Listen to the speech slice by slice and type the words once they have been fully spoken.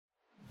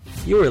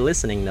You are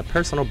listening to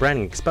Personal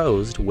Branding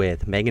Exposed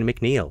with Megan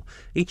McNeil.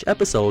 Each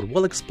episode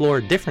will explore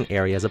different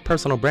areas of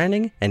personal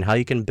branding and how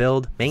you can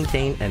build,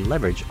 maintain, and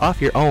leverage off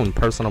your own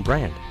personal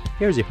brand.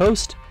 Here's your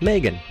host,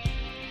 Megan.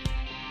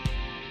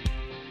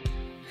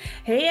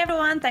 Hey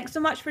everyone, thanks so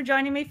much for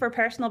joining me for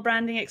Personal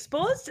Branding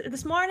Exposed.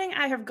 This morning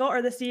I have got,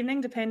 or this evening,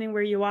 depending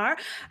where you are,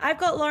 I've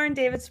got Lauren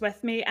Davids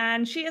with me,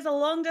 and she is a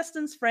long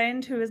distance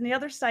friend who is on the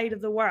other side of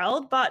the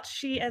world, but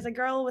she is a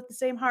girl with the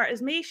same heart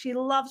as me. She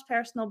loves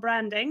personal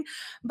branding,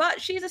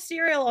 but she's a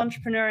serial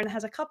entrepreneur and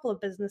has a couple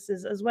of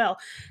businesses as well.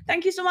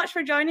 Thank you so much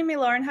for joining me,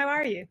 Lauren. How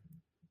are you?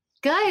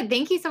 Good.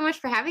 Thank you so much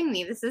for having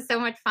me. This is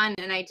so much fun,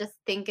 and I just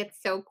think it's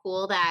so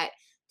cool that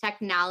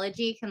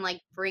technology can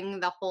bring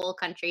the whole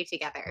country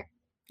together.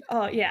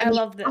 Oh yeah, I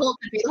love that.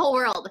 The whole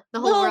world. The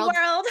whole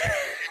world.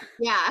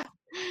 Yeah,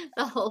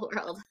 the whole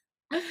world.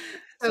 So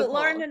cool.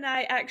 Lauren and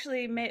I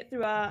actually met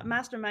through a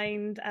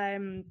mastermind.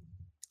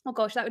 Oh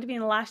gosh, that would have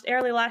been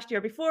early last year,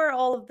 before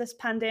all of this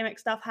pandemic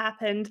stuff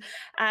happened.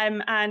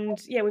 And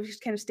yeah, we've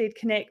just kind of stayed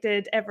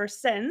connected ever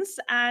since.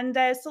 And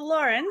so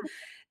Lauren,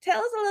 tell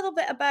us a little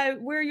bit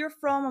about where you're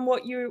from and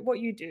what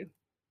you do.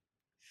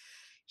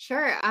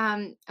 Sure.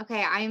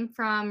 Okay, I'm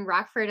from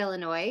Rockford,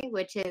 Illinois,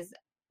 which is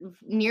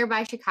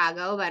nearby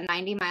Chicago, about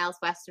 90 miles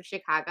west of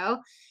Chicago.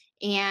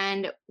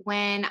 And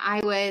when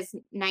I was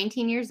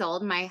 19 years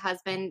old, my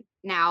husband,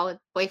 now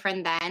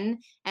boyfriend then,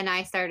 and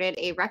I started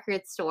a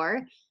record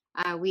store.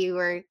 We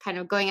were kind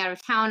of going out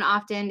of town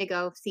often to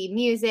go see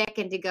music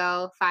and to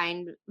go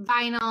find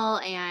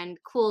vinyl and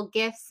cool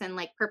gifts and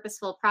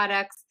purposeful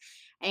products.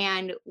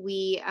 And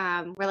we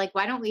were like,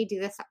 why don't we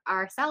do this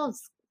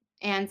ourselves?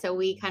 And so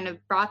we kind of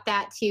brought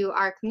that to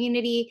our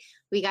community.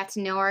 We got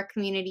to know our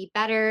community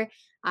better.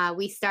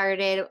 We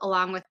started,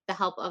 along with the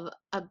help of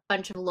a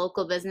bunch of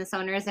local business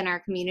owners in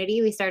our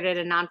community, we started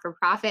a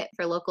non-for-profit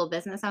for local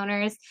business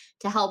owners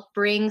to help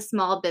bring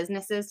small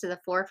businesses to the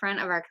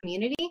forefront of our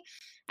community.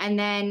 And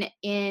then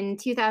in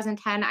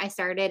 2010, I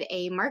started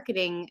a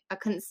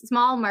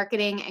small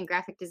marketing and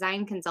graphic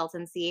design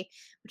consultancy,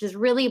 which has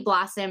really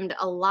blossomed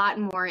a lot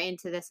more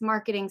into this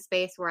marketing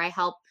space where I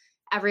help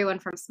everyone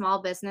from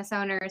small business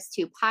owners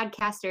to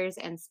podcasters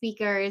and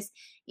speakers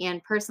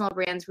and personal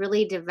brands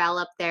really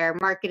develop their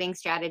marketing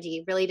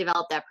strategy, really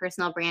develop that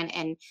personal brand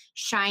and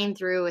shine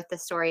through with the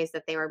stories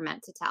that they were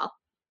meant to tell.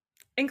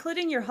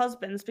 Including your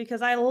husband's,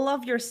 because I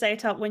love your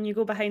setup when you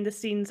go behind the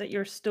scenes at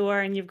your store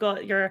and you've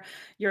got your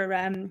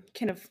kind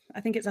of,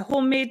 I think it's a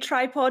homemade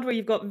tripod where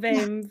you've got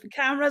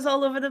cameras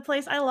all over the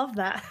place. I love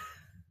that.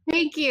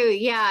 Thank you.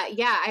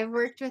 Yeah. I've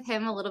worked with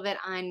him a little bit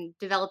on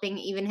developing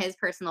even his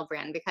personal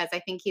brand because I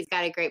think he's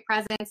got a great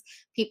presence.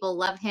 People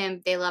love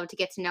him. They love to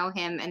get to know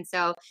him. And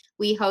so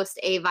we host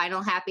a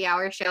vinyl happy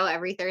hour show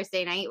every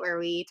Thursday night where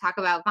we talk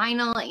about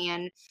vinyl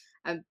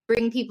and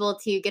bring people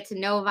to get to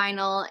know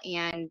vinyl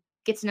and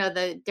get to know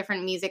the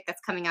different music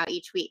that's coming out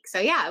each week. So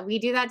yeah, we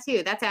do that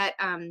too. That's at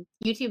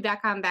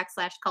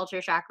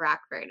youtube.com/Culture Shock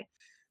Rockford.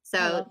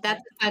 So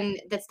that's fun.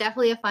 That's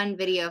definitely a fun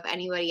video if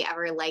anybody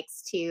ever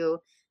likes to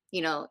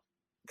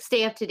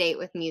stay up to date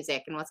with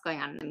music and what's going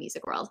on in the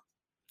music world.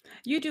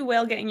 You do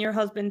well getting your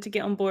husband to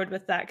get on board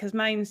with that, because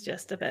mine's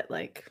just a bit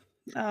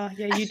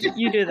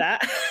you do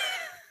that.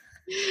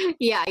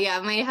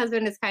 Yeah. My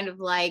husband is kind of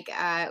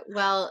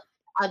well,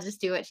 I'll just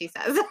do what she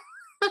says.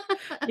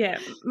 Yeah,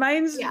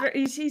 mine's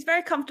he's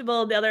very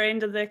comfortable at the other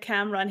end of the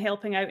camera and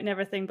helping out and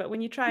everything. But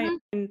when you try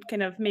and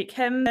kind of make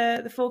him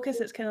the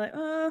focus, it's kind of like,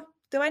 oh,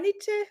 do I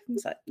need to?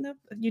 It's like, no,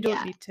 you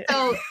don't need to.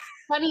 So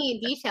funny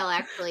detail,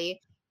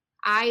 actually.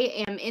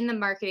 I am in the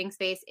marketing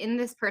space, in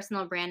this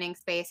personal branding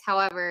space.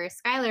 However,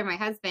 Skylar, my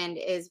husband,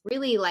 is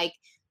really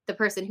the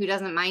person who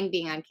doesn't mind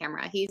being on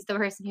camera. He's the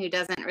person who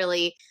doesn't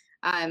really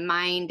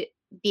mind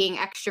being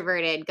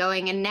extroverted,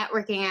 going and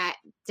networking at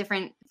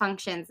different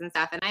functions and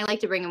stuff. And I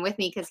like to bring him with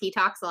me because he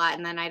talks a lot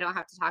and then I don't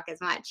have to talk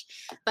as much.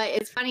 But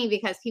it's funny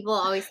because people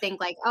always think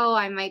oh,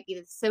 I might be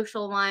the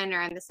social one or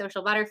I'm the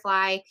social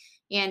butterfly.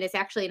 And it's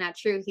actually not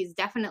true. He's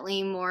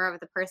definitely more of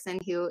the person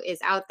who is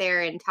out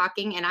there and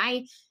talking. And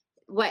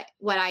what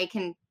I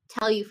can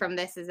tell you from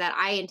this is that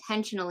I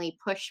intentionally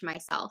push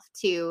myself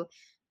to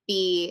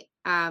be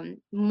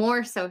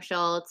more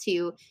social,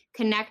 to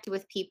connect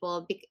with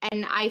people.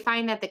 And I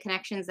find that the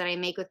connections that I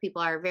make with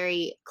people are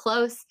very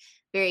close,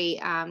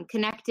 very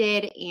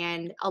connected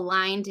and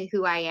aligned to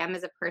who I am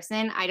as a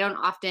person. I don't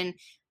often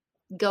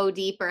go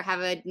deep or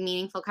have a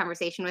meaningful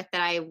conversation with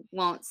that I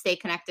won't stay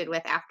connected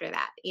with after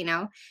that,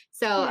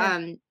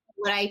 So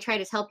what I try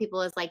to tell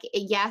people is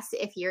yes,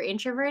 if you're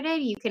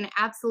introverted, you can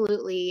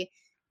absolutely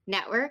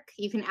network.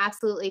 You can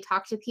absolutely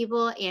talk to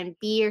people and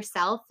be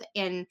yourself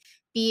and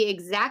be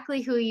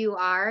exactly who you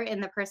are in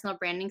the personal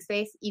branding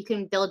space. You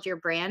can build your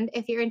brand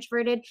if you're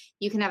introverted.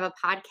 You can have a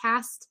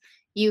podcast.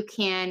 You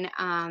can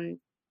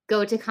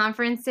go to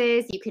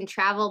conferences. You can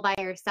travel by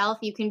yourself.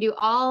 You can do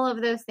all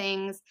of those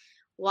things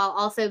while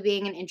also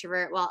being an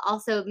introvert, while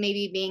also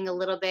maybe being a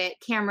little bit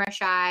camera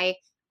shy.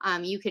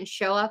 You can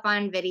show up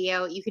on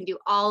video. You can do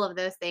all of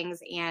those things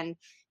and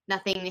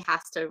nothing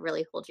has to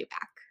really hold you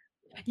back.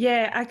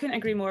 Yeah, I couldn't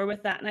agree more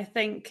with that. And I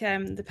think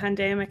the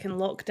pandemic and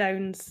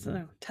lockdowns,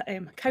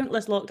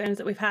 countless lockdowns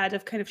that we've had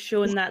have kind of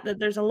shown that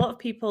there's a lot of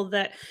people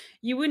that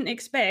you wouldn't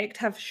expect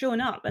have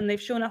shown up, and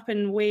they've shown up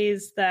in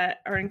ways that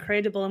are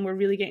incredible, and we're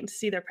really getting to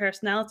see their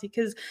personality.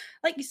 Because,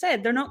 like you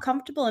said, they're not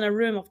comfortable in a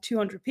room of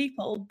 200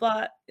 people,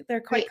 but they're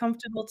quite Right.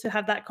 comfortable to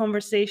have that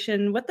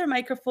conversation with their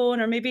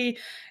microphone, or maybe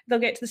they'll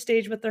get to the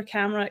stage with their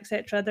camera,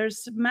 etc.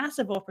 There's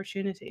massive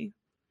opportunity.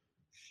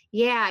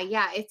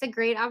 Yeah, it's a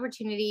great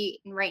opportunity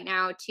right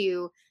now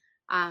to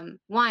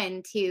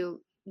one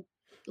to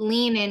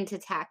lean into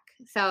tech.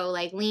 So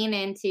like lean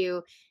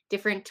into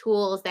different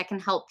tools that can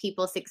help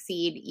people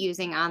succeed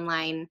using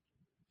online,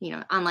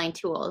 online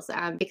tools,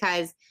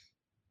 because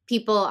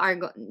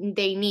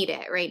they need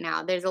it right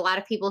now. There's a lot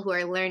of people who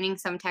are learning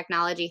some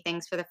technology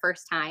things for the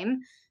first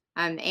time.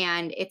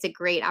 And it's a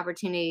great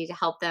opportunity to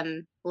help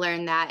them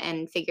learn that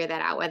and figure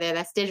that out, whether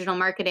that's digital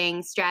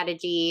marketing,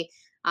 strategy,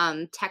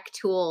 tech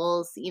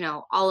tools,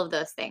 all of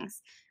those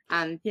things.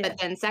 Yeah. But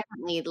then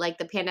secondly, like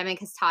the pandemic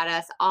has taught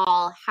us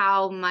all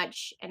how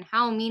much and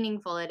how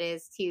meaningful it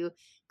is to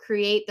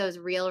create those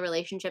real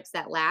relationships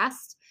that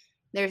last.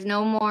 There's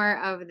no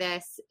more of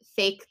this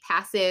fake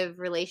passive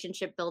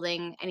relationship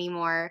building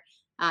anymore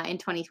in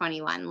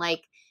 2021.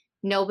 Like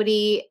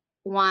nobody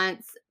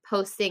wants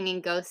posting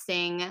and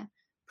ghosting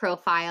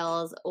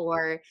profiles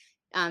or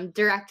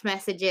direct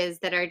messages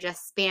that are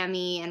just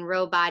spammy and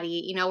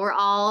robot-y. We're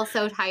all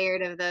so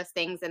tired of those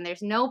things, and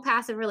there's no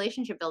passive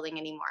relationship building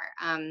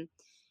anymore.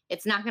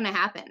 It's not going to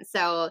happen.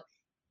 So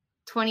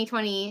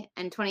 2020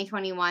 and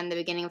 2021, the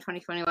beginning of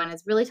 2021,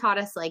 has really taught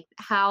us like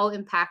how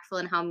impactful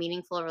and how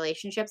meaningful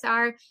relationships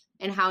are,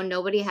 and how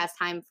nobody has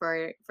time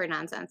for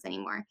nonsense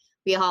anymore.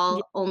 We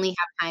all only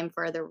have time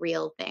for the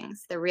real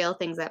things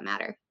that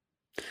matter.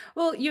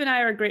 Well, you and I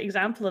are a great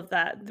example of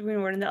that.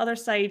 We're on the other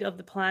side of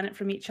the planet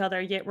from each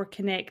other, yet we're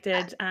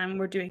connected and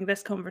we're doing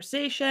this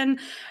conversation.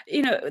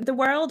 The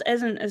world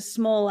isn't as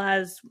small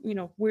as,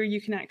 where you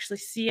can actually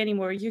see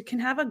anymore. You can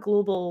have a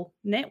global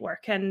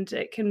network, and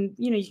it can,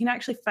 you can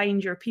actually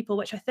find your people,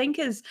 which I think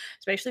is,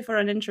 especially for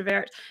an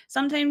introvert,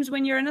 sometimes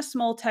when you're in a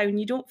small town,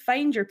 you don't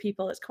find your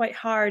people. It's quite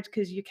hard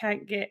because you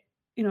can't get,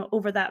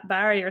 over that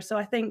barrier. So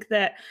I think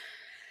that,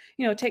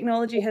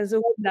 technology has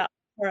opened up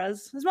for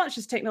us. As much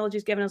as technology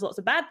has given us lots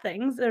of bad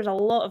things, there's a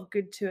lot of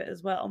good to it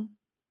as well.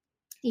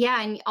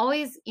 Yeah, and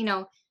always,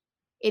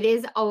 it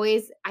is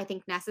always, I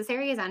think,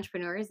 necessary as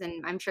entrepreneurs,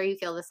 and I'm sure you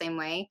feel the same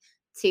way,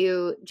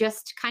 to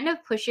just kind of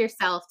push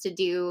yourself to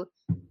do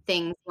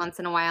things once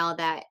in a while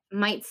that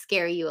might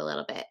scare you a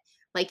little bit.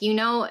 Like,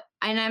 and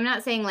I'm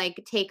not saying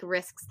like take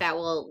risks that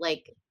will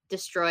like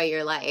destroy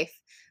your life,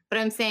 but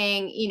I'm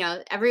saying,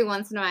 every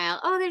once in a while,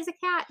 oh, there's a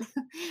cat.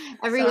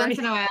 Every Sorry. once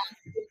in a while,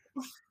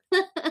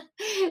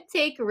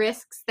 take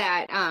risks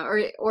that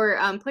or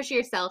push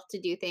yourself to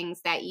do things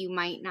that you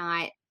might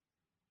not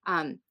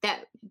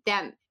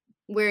that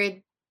where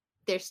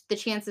there's the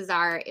chances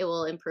are it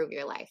will improve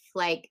your life.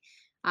 Like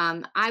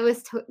I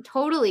was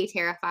totally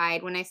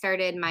terrified when I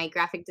started my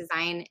graphic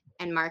design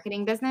and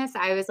marketing business.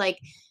 I was like,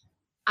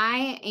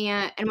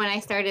 and when I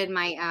started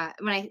my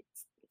when I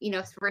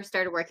first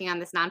started working on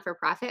this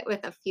non-for-profit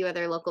with a few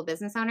other local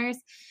business owners,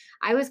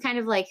 I was kind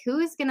of like,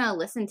 who's gonna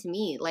listen to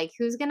me? Like,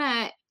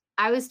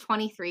 I was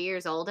 23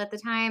 years old at the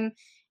time,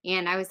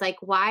 and I was like,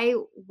 why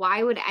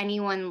would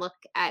anyone look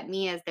at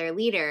me as their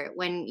leader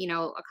when,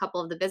 a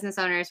couple of the business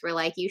owners were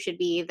like, you should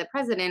be the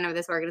president of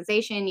this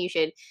organization, you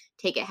should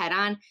take it head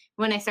on.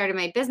 When I started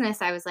my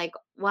business, I was like,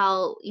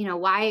 well,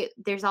 why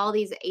there's all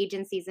these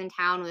agencies in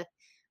town with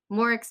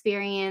more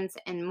experience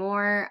and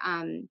more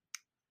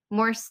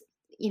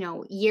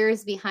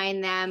years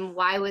behind them.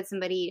 Why would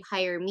somebody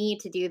hire me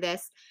to do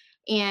this?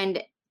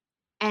 And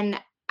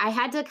I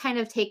had to kind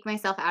of take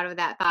myself out of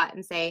that thought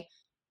and say,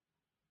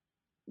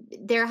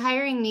 they're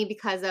hiring me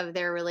because of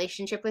their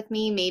relationship with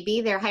me.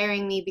 Maybe they're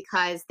hiring me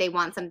because they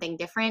want something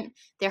different.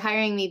 They're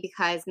hiring me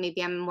because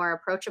maybe I'm more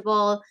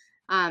approachable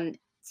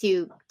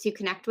to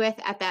connect with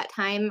at that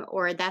time,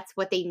 or that's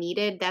what they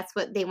needed. That's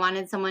what they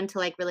wanted, someone to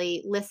like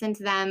really listen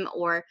to them,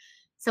 or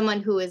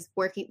someone who is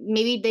working.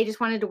 Maybe they just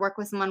wanted to work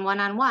with someone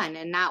one-on-one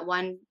and not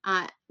one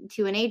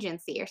to an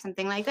agency or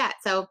something like that.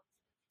 So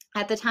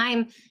at the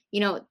time,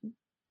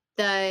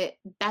 the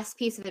best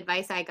piece of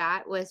advice I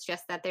got was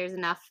just that there's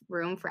enough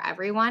room for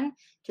everyone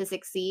to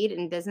succeed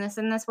in business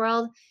in this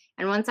world.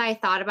 And once I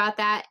thought about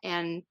that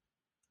and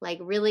like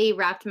really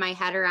wrapped my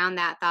head around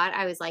that thought,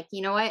 I was like,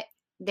 you know what?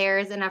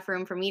 There's enough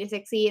room for me to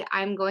succeed.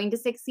 I'm going to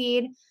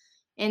succeed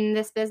in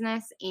this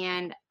business,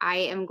 and I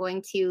am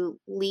going to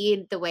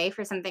lead the way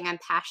for something I'm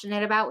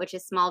passionate about, which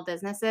is small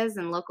businesses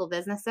and local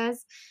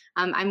businesses.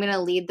 I'm going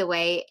to lead the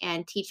way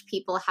and teach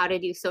people how to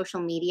do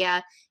social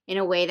media in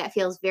a way that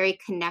feels very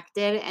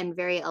connected and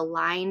very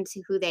aligned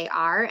to who they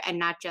are, and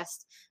not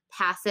just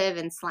passive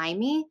and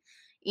slimy.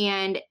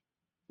 And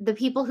the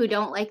people who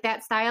don't like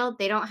that style,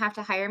 they don't have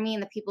to hire me.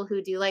 And the people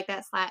who do like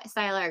that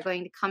style are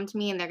going to come to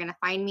me, and they're going to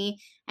find me.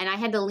 And I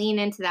had to lean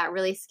into that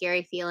really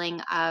scary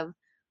feeling of,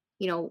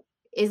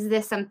 is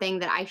this something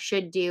that I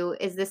should do?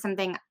 Is this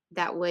something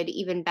that would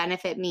even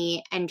benefit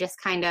me, and just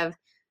kind of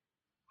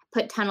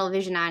put tunnel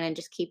vision on and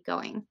just keep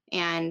going.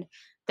 And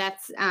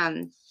that's,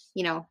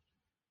 you know,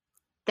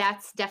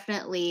 that's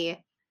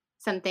definitely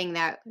something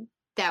that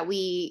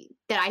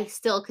I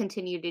still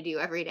continue to do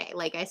every day.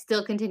 Like, I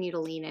still continue to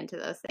lean into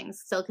those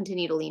things, still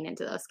continue to lean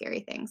into those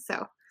scary things.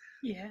 So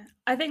yeah,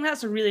 I think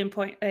that's a really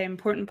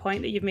important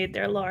point that you've made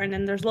there, Lauren.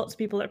 And there's lots of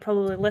people that are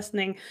probably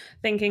listening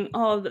thinking,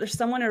 oh, there's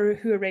someone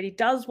who already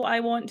does what I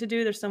want to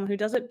do. There's someone who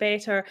does it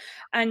better.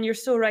 And you're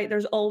so right.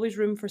 There's always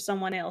room for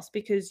someone else,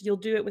 because you'll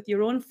do it with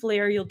your own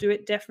flair. You'll do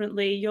it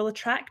differently. You'll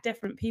attract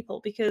different people,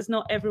 because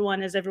not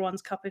everyone is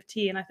everyone's cup of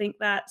tea. And I think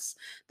that's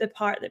the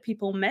part that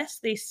people miss.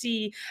 They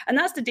see, and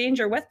that's the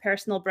danger with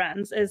personal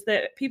brands, is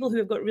that people who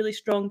have got really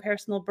strong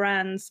personal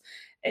brands,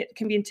 it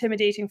can be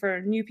intimidating for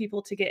new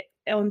people to get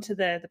onto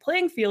the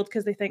playing field,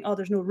 because they think, oh,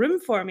 there's no room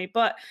for me.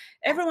 But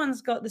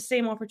everyone's got the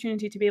same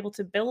opportunity to be able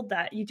to build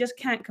that. You just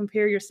can't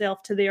compare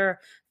yourself to their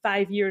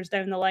 5 years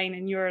down the line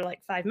and you're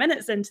like 5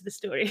 minutes into the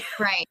story.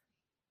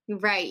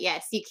 Right.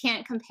 Yes, you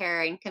can't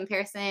compare, and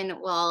comparison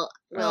will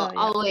yeah.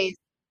 always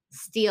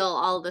steal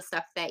all the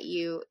stuff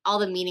all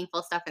the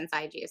meaningful stuff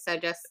inside you. So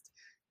just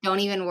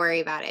don't even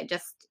worry about it.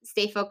 Just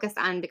stay focused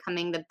on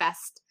becoming the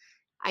best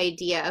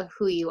idea of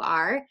who you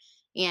are.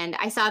 And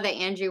I saw that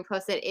Andrew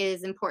posted, it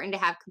is important to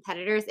have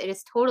competitors. It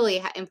is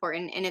totally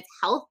important, and it's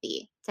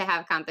healthy to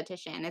have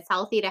competition. It's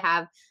healthy to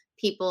have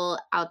people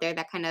out there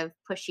that kind of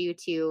push you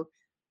to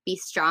be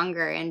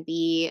stronger and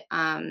be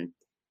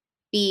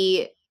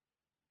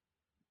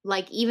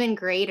like even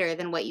greater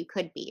than what you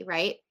could be,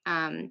 right?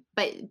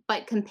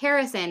 But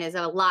comparison is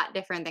a lot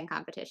different than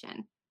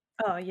competition.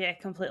 Oh, yeah,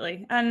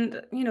 completely.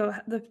 And, you know,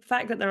 the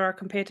fact that there are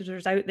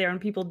competitors out there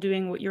and people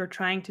doing what you're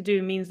trying to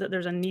do means that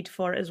there's a need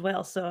for it as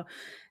well. So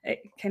it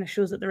kind of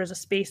shows that there is a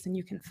space and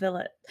you can fill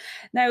it.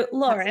 Now,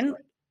 Lauren,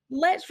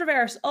 let's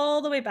reverse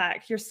all the way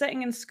back. You're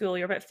sitting in school,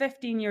 you're about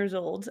 15 years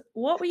old.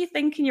 What were you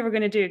thinking you were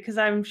going to do? Because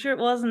I'm sure it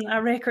wasn't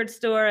a record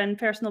store and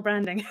personal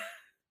branding.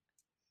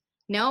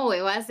 No,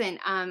 it wasn't.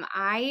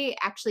 I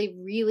actually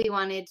really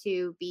wanted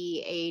to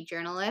be a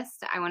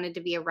journalist. I wanted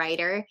to be a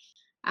writer.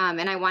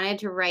 And I wanted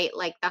to write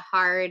like the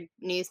hard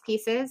news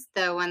pieces,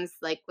 the ones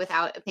like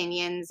without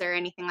opinions or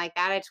anything like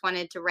that. I just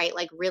wanted to write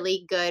like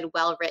really good,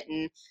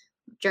 well-written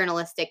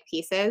journalistic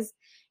pieces.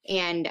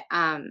 And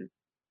I'm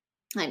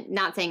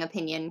not saying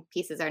opinion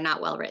pieces are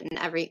not well-written.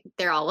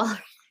 They're all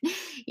well-written,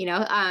 you know?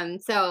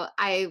 But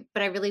I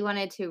really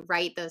wanted to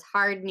write those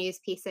hard news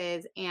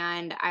pieces,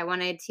 and I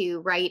wanted to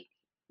write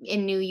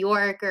in New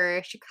York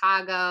or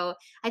Chicago.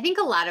 I think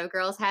a lot of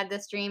girls had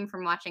this dream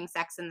from watching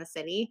Sex and the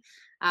City.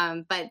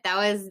 But that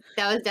was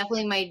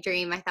definitely my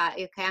dream. I thought,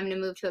 okay, I'm going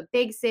to move to a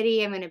big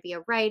city. I'm going to be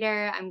a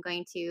writer. I'm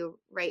going to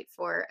write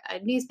for a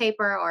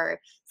newspaper or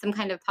some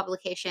kind of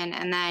publication.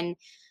 And then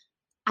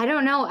I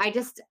don't know. I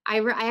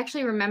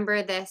actually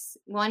remember this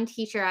one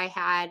teacher I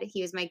had.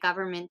 He was my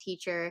government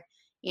teacher,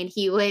 and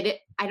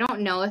I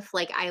don't know if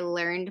like I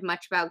learned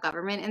much about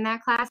government in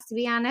that class, to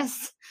be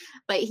honest,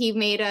 but he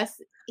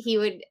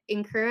would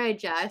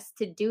encourage us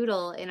to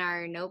doodle in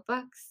our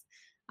notebooks,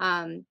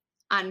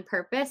 on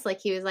purpose. Like,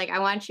 he was like, I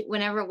want you,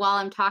 while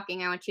I'm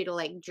talking, I want you to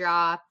like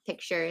draw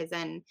pictures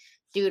and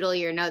doodle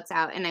your notes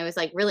out. And I was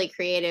like really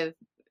creative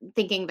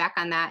thinking back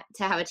on that,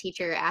 to have a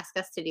teacher ask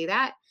us to do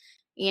that.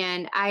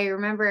 And I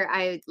remember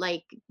I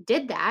like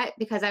did that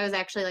because I was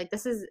actually like,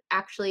 this is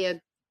actually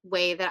a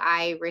way that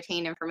I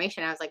retain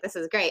information. I was like, this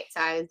is great.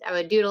 So I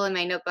would doodle in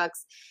my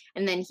notebooks,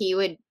 and then he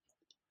would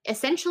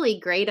essentially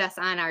grade us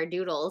on our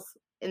doodles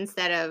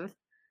instead of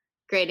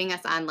grading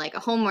us on like a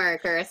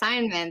homework or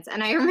assignments.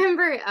 And I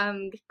remember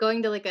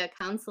going to like a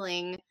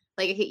counseling,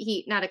 like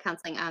he not a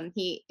counseling,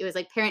 it was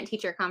like parent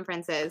teacher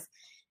conferences,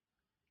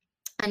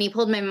 and he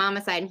pulled my mom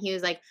aside and he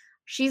was like,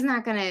 she's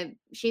not gonna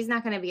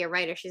be a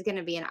writer, she's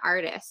gonna be an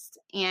artist.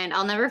 And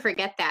I'll never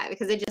forget that,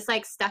 because it just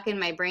like stuck in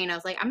my brain. I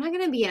was like, I'm not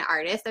gonna be an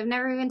artist, I've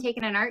never even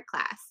taken an art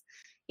class,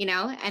 you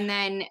know. And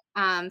then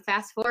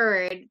fast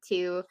forward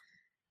to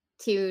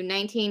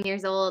 19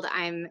 years old,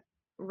 I'm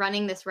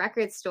running this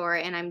record store,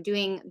 and I'm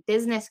doing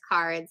business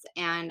cards,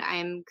 and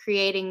I'm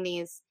creating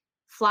these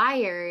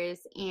flyers,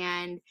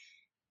 and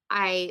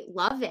I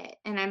love it.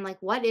 And I'm like,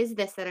 what is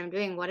this that I'm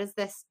doing? What is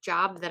this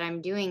job that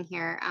I'm doing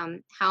here?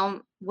 And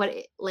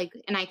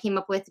I came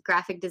up with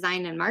graphic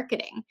design and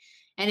marketing.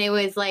 And it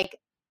was like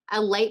a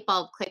light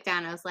bulb clicked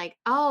on. I was like,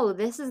 oh,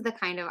 this is the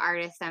kind of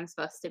artist I'm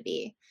supposed to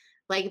be.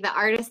 Like the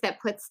artist that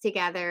puts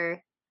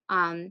together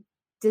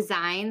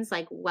designs,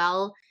 like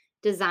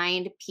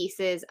well-designed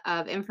pieces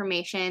of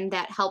information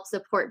that help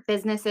support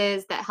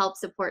businesses, that help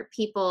support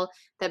people,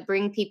 that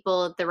bring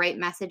people the right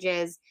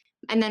messages.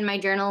 And then my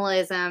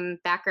journalism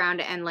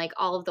background and like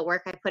all of the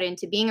work I put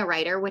into being a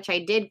writer, which I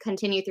did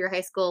continue through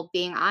high school,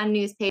 being on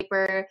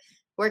newspaper,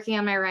 working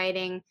on my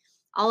writing,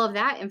 all of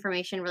that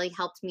information really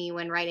helped me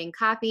when writing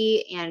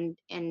copy, and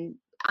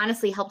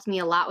honestly helped me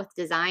a lot with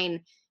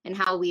design and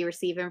how we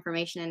receive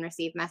information and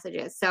receive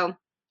messages. So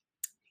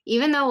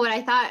even though what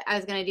I thought I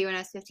was going to do when I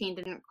was 15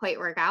 didn't quite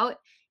work out,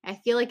 I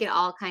feel like it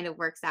all kind of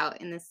works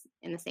out in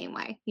the same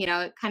way. You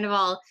know, it kind of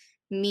all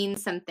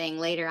means something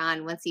later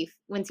on. Once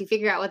you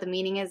figure out what the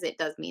meaning is, it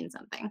does mean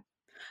something.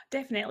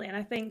 Definitely. And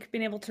I think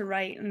being able to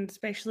write, and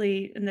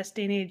especially in this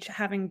day and age,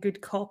 having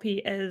good copy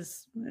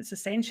is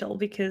essential,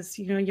 because,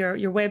 you know,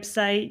 your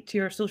website,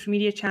 your social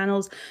media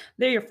channels,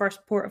 they're your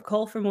first port of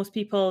call for most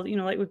people. You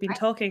know, like we've been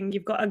talking,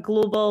 you've got a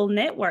global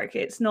network.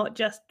 It's not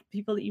just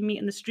people that you meet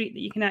in the street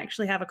that you can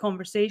actually have a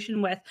conversation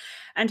with.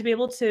 And to be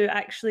able to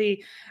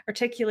actually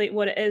articulate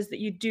what it is that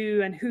you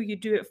do and who you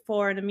do it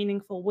for in a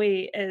meaningful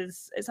way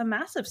it's a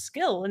massive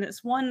skill, and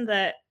it's one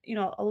that, you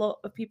know, a lot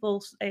of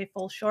people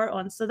fall short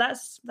on. So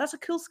that's a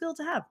cool skill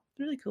to have.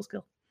 Really cool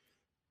skill.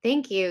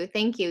 Thank you.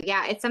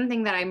 Yeah, it's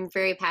something that I'm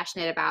very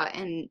passionate about,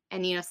 and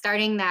you know,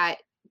 starting that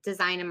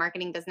design and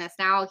marketing business.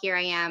 Now here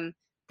I am.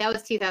 That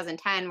was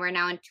 2010. We're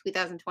now in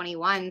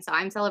 2021, so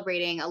I'm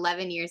celebrating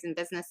 11 years in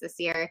business this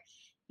year,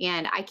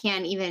 and I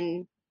can't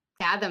even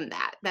fathom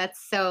that.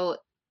 That's so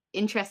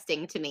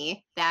interesting to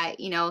me that,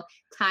 you know,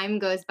 time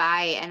goes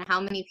by and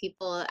how many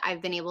people I've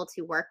been able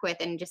to work with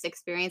and just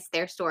experience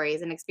their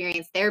stories and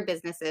experience their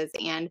businesses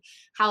and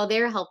how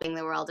they're helping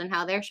the world and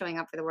how they're showing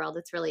up for the world.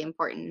 It's really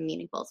important and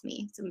meaningful to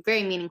me. It's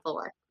very meaningful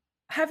work.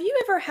 Have you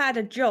ever had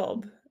a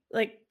job,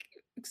 like,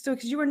 so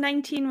because you were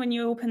 19 when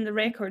you opened the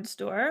record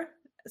store,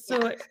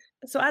 so Yeah.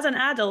 so as an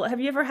adult, have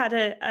you ever had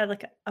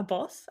a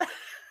boss?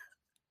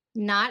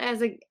 Not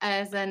as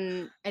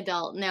an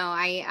adult. No,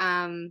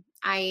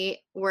 I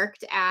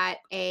worked at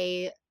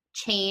a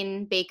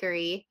chain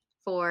bakery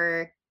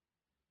from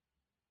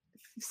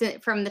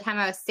the time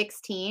I was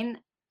 16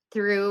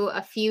 through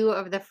a few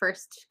of the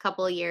first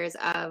couple of years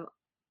of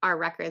our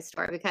record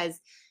store, because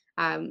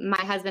my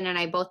husband and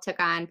I both took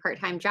on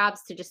part-time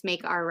jobs to just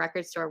make our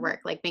record store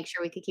work, like make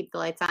sure we could keep the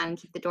lights on and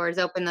keep the doors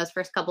open those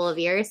first couple of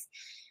years.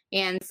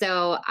 And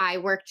so I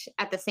worked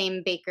at the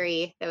same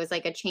bakery that was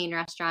like a chain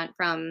restaurant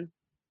from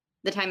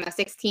the time I was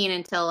 16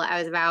 until I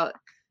was about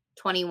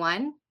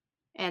 21.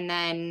 And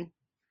then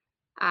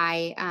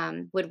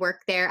I would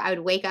work there. I would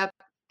wake up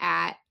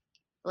at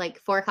like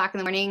 4 o'clock in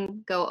the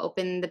morning, go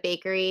open the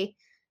bakery,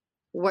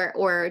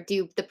 or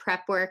do the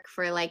prep work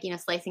for, like, you know,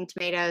 slicing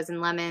tomatoes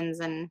and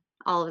lemons and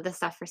all of the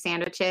stuff for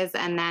sandwiches.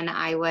 And then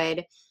I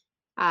would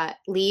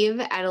leave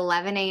at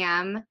 11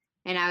 a.m.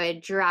 and I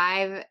would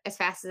drive as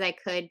fast as I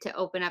could to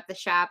open up the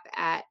shop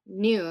at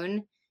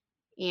noon.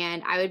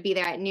 And I would be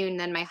there at noon.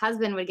 Then my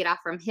husband would get off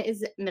from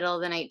his middle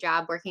of the night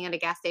job working at a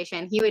gas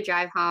station. He would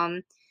drive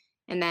home,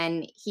 and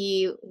then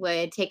he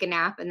would take a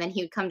nap, and then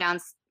he would come down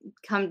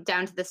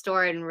to the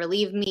store and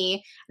relieve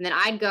me, and then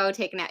I'd go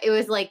take a nap. It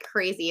was like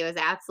crazy. It was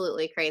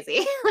absolutely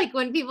crazy. Like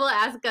when people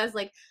ask us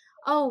like,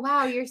 "Oh,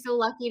 wow, you're so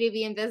lucky to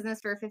be in business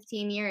for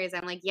 15 years."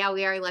 I'm like, "Yeah,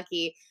 we are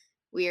lucky.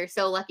 We are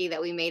so lucky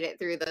that we made it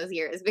through those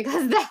years,"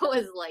 because that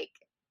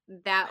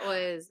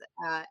was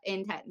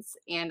intense,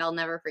 and I'll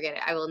never forget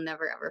it. I will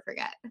never ever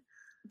forget.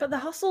 But the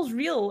hustle's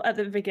real at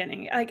the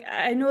beginning. Like,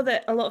 I know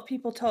that a lot of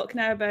people talk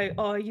now about,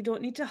 oh, you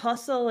don't need to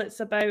hustle, it's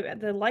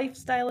about the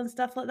lifestyle and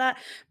stuff like that.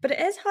 But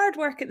it is hard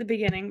work at the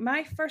beginning.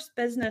 My first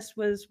business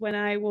was when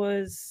I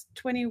was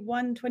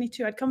 21,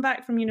 22. I'd come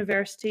back from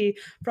university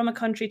from a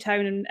country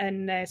town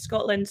in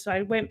Scotland. So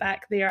I went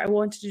back there. I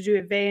wanted to do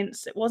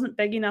events. It wasn't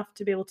big enough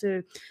to be able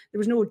to, there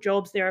was no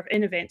jobs there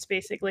in events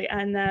basically.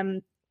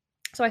 And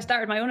so I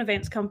started my own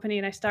events company,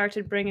 and I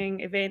started bringing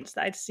events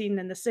that I'd seen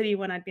in the city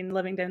when I'd been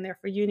living down there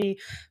for uni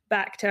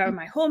back to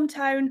my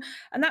hometown,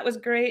 and that was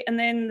great. And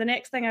then the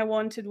next thing I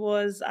wanted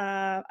was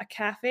a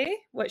cafe,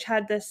 which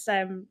had this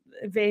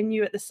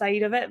venue at the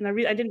side of it. And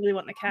I didn't really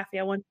want the cafe,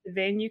 I wanted the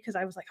venue, because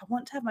I was like, I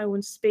want to have my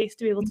own space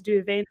to be able to do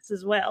events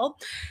as well.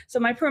 So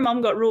my poor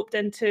mum got roped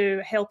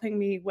into helping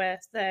me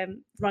with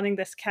running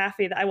this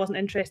cafe that I wasn't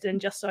interested in,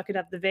 just so I could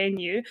have the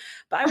venue.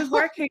 But I was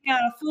working a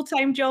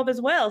full-time job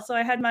as well. So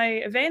I had my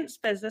events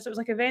business. It was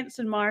like events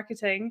and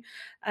marketing.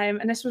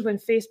 And this was when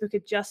Facebook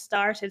had just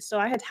started. So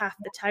I had half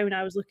the town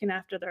I was looking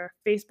after their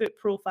Facebook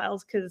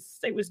profiles, because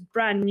it was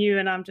brand new,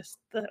 and I'm just,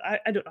 I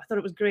don't know, I thought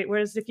it was great.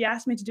 Whereas if you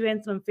ask me to do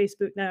anything on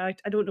Facebook now,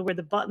 I don't know where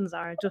the buttons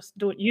are. I just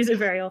don't use it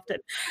very often.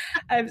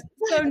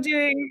 So I'm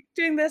doing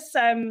this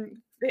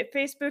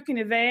Facebook and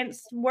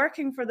events,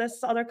 working for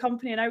this other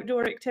company, an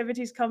outdoor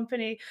activities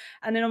company,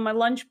 and then on my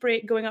lunch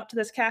break going up to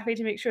this cafe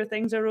to make sure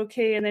things are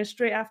okay, and then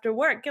straight after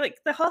work.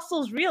 Like, the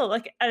hustle's real.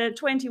 Like at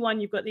 21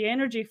 you've got the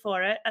energy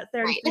for it, at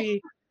 33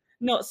 right.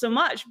 Not so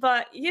much.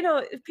 But you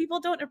know, people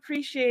don't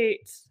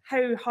appreciate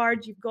how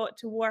hard you've got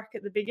to work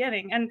at the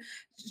beginning. And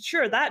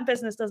sure, that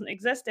business doesn't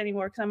exist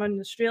anymore because I'm in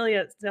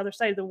Australia, it's the other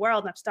side of the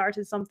world, and I've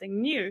started something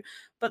new.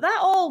 But that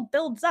all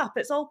builds up.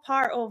 It's all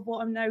part of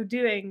what I'm now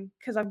doing,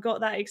 because I've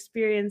got that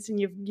experience and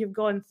you've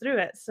gone through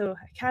it. So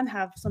I can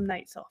have some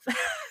nights off.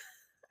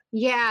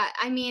 Yeah,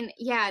 I mean,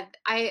 yeah,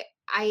 I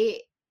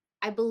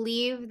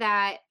believe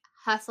that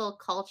hustle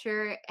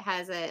culture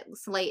has a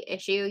slight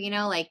issue, you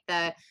know, like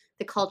the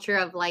culture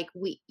of like,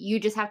 you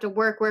just have to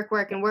work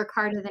and work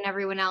harder than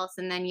everyone else,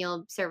 and then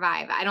you'll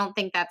survive. I don't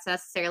think that's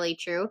necessarily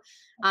true.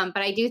 But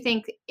I do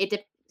think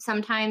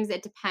sometimes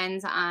it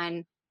depends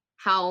on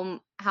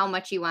how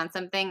much you want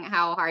something,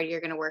 how hard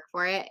you're going to work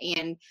for it.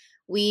 And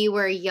we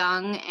were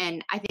young,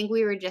 and I think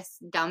we were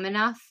just dumb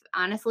enough,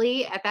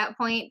 honestly, at that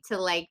point to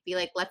like be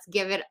like, let's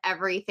give it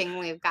everything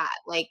we've got.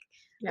 Like,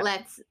 Yep.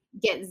 let's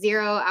get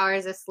 0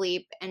 hours of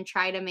sleep and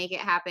try to make it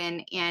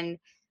happen. And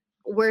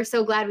we're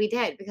so glad we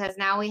did, because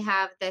now we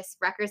have this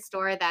record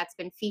store that's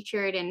been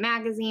featured in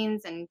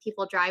magazines and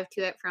people drive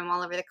to it from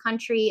all over the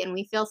country. And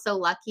we feel so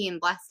lucky and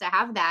blessed to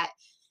have that.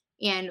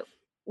 And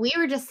we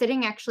were just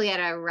sitting actually at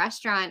a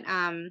restaurant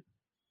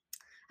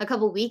a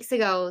couple weeks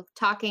ago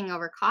talking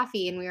over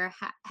coffee, and we were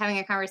having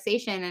a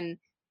conversation and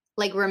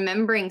like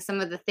remembering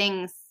some of the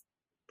things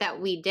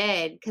that we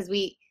did, because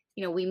we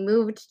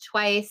moved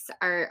twice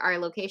our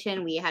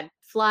location. We had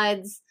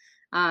floods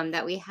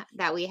that we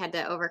had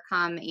to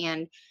overcome,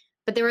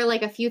 but there were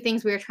like a few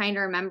things we were trying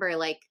to remember,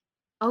 like,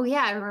 oh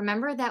yeah, I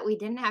remember that we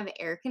didn't have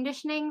air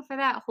conditioning for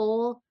that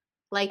whole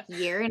like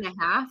year and a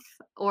half,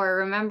 or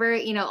remember,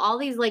 all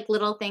these like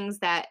little things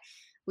that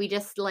we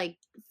just like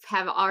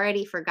have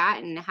already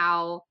forgotten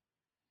how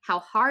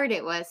hard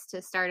it was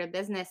to start a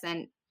business.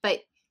 And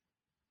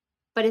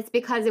but it's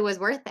because it was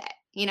worth it.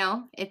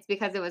 It's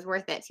because it was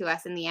worth it to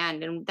us in the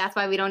end. And that's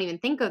why we don't even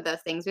think of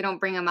those things. We don't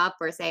bring them up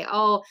or say,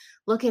 oh,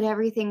 look at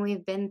everything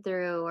we've been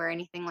through or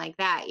anything like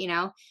that.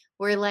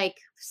 We're like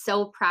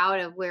so proud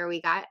of where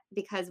we got,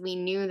 because we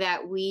knew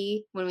that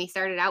when we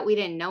started out, we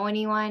didn't know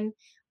anyone.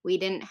 We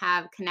didn't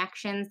have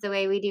connections the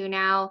way we do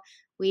now.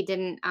 We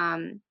didn't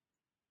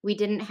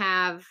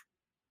have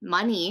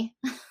money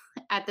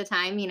at the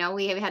time.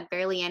 We had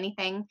barely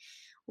anything.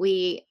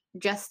 We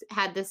just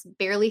had this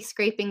barely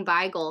scraping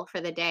by goal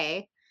for the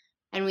day.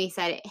 And we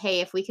said, hey,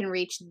 if we can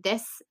reach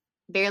this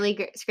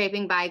barely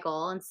scraping by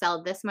goal and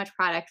sell this much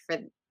product for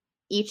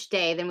each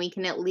day, then we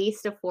can at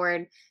least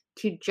afford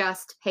to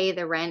just pay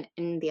the rent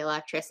and the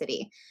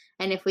electricity.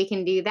 And if we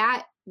can do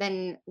that,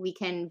 then we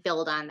can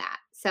build on that.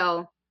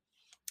 So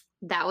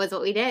that was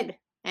what we did.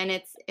 And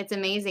it's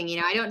amazing.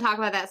 I don't talk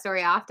about that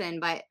story often,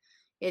 but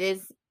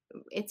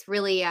it's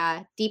really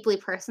deeply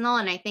personal.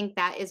 And I think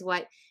that is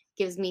what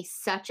gives me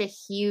such a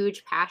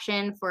huge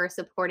passion for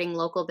supporting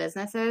local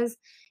businesses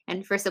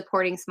and for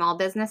supporting small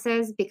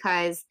businesses,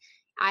 because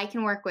I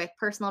can work with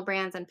personal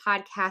brands and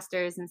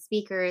podcasters and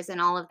speakers and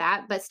all of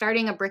that. But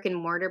starting a brick and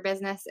mortar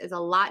business is a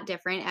lot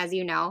different, as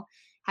you know,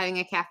 having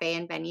a cafe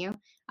and venue.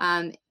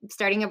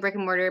 Starting a brick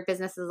and mortar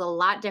business is a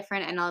lot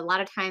different. And a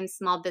lot of times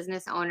small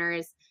business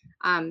owners,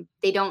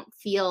 they don't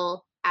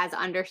feel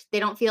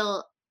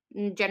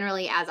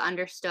generally as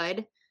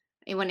understood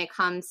when it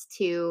comes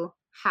to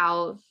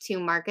how to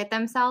market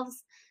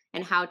themselves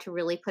and how to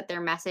really put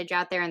their message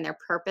out there and their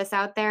purpose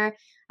out there.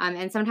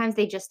 And sometimes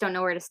they just don't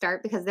know where to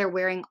start because they're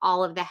wearing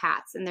all of the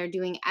hats and they're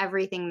doing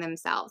everything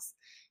themselves.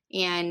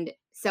 And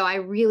so I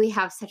really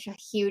have such a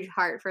huge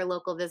heart for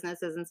local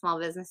businesses and small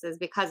businesses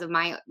because of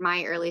my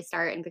early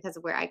start and because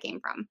of where I came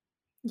from.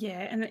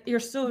 Yeah, and you're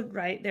so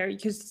right there,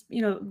 because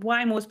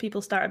why most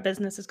people start a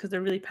business is because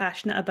they're really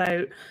passionate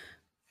about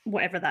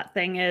whatever that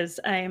thing is,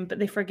 but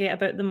they forget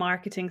about the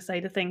marketing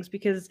side of things,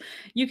 because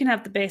you can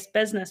have the best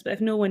business, but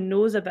if no one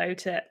knows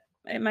about it,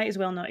 it might as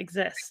well not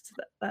exist.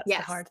 That's Yes.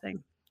 The hard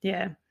thing.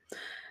 Yeah,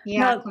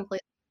 Completely.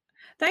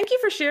 Thank you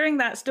for sharing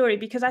that story,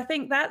 because I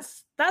think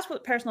that's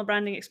what Personal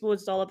Branding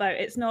Exposed is all about.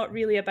 It's not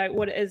really about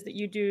what it is that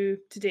you do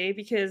today,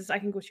 because I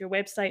can go to your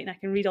website and I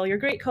can read all your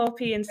great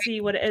copy and see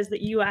what it is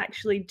that you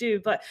actually do.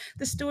 But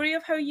the story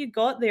of how you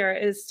got there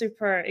is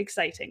super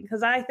exciting,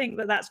 because I think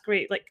that that's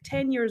great. Like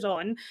 10 years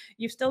on,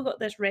 you've still got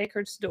this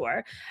record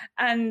store,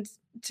 and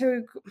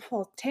 10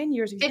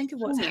 years, if you think of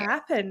what's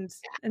happened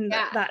in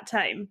that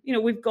time,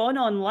 we've gone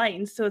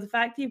online. So the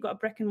fact that you've got a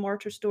brick and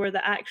mortar store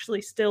that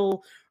actually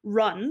still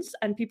runs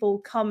and people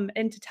come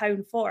into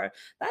town for,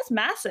 that's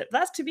massive.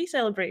 That's to be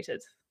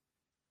celebrated.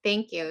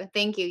 Thank you.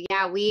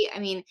 Yeah,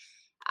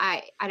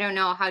 I don't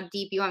know how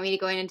deep you want me to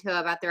go into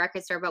about the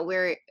record store, but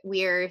we're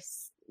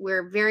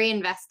very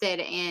invested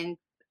in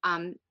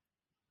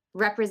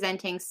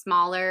representing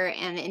smaller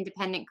and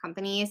independent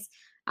companies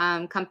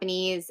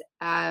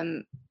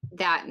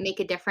that make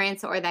a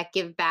difference or that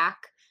give back.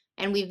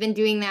 And we've been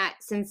doing that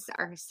since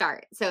our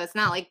start. So it's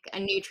not like a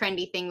new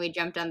trendy thing we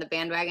jumped on the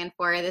bandwagon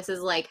for. This is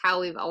like how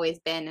we've always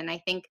been. And I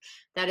think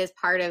that is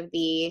part of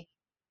the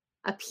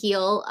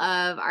appeal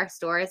of our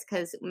stores,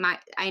 because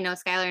I know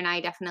Skylar and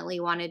I definitely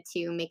wanted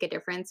to make a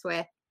difference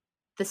with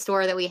the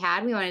store that we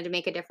had. We wanted to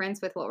make a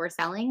difference with what we're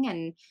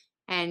selling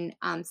and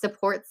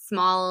support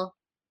small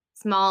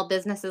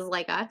businesses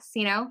like us,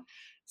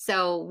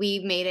 So we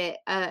made it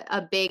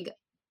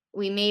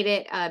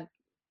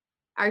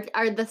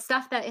the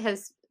stuff that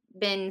has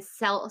been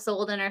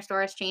sold in our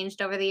stores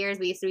changed over the years.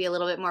 We used to be a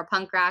little bit more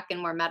punk rock and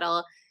more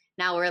metal.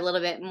 Now we're a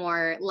little bit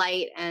more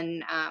light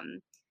and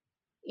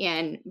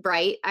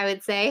bright, I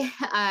would say.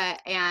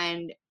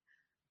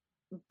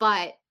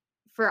 But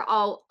for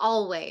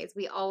always,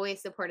 we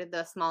always supported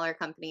those smaller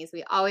companies.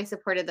 We always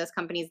supported those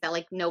companies that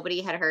like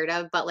nobody had heard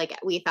of, but like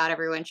we thought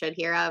everyone should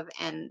hear of.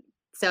 And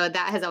so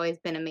that has always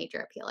been a major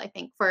appeal, I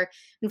think. For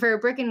a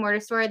brick and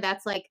mortar store,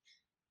 that's like,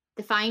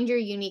 find your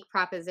unique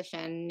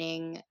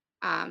propositioning,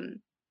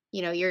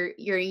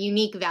 your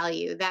unique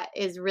value. That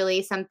is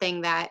really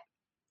something that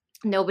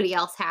nobody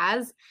else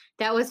has.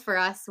 That was for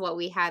us what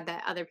we had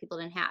that other people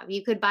didn't have.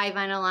 You could buy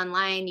vinyl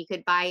online, you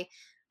could buy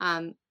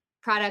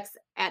products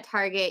at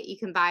Target, you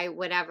can buy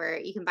whatever,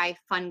 you can buy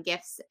fun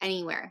gifts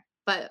anywhere.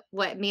 But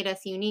what made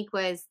us unique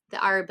was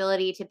our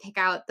ability to pick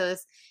out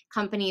those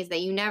companies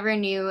that you never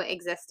knew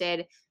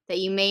existed, that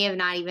you may have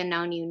not even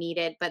known you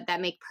needed, but that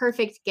make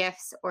perfect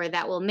gifts, or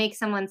that will make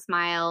someone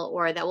smile,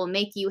 or that will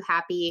make you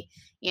happy,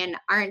 and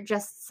aren't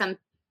just some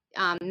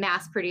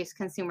mass produced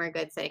consumer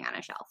goods sitting on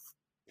a shelf.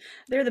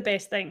 They're the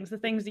best things, the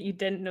things that you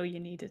didn't know you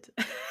needed.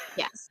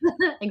 Yes,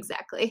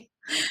 exactly.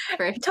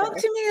 For Talk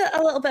sure. to me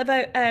a little bit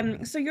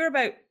about, so you're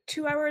about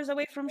 2 hours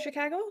away from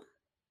Chicago?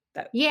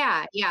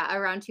 Yeah,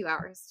 around 2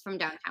 hours from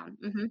downtown.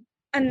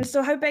 And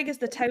so how big is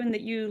the town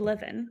that you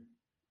live in?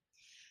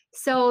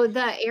 So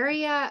the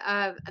area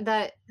of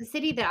the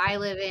city that I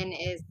live in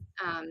is,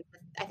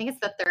 I think it's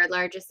the third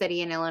largest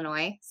city in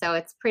Illinois, so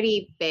it's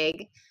pretty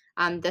big.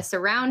 The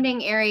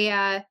surrounding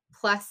area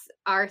plus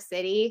our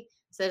city,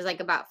 so there's like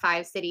about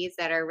 5 cities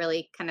that are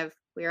really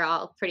we're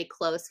all pretty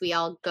close. We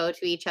all go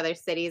to each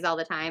other's cities all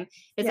the time.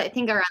 It's I Yep.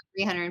 think around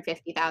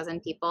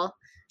 350,000 people.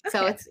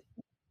 So Okay.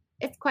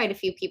 it's quite a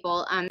few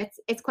people.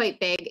 It's quite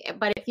big,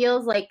 but it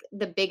feels like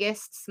the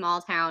biggest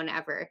small town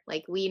ever.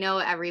 Like, we know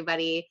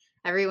everybody.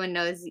 Everyone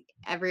knows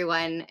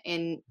everyone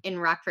in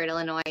Rockford,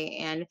 Illinois,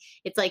 and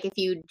it's like if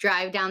you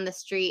drive down the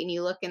street and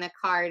you look in the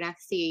car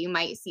next to you, you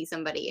might see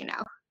somebody you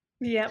know.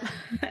 Yep.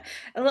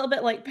 A little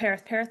bit like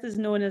Perth. Perth is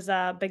known as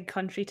a big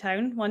country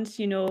town. Once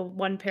you know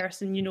one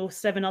person, you know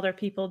 7 other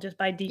people just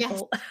by Yes,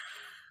 default.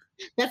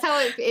 that's how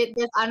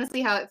that's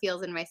honestly how it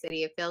feels in my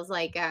city. It feels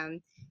like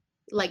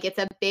it's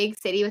a big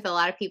city with a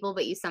lot of people,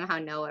 but you somehow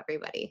know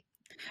everybody.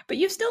 But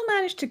you've still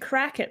managed to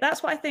crack it.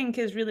 That's what I think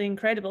is really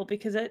incredible,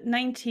 because at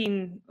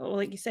 19, well,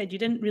 like you said, you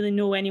didn't really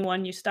know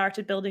anyone. You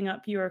started building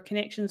up your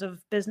connections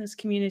of business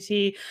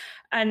community.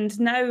 And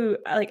now,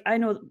 like, I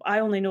know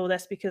I only know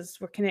this because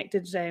we're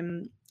connected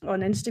on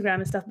Instagram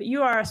and stuff, but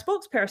you are a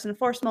spokesperson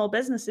for small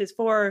businesses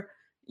for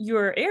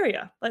your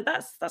area. Like,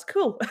 that's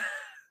cool.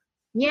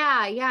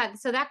 Yeah.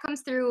 So that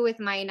comes through with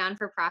my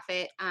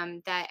non-for-profit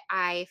that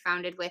I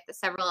founded with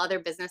several other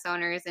business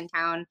owners in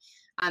town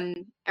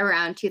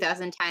around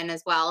 2010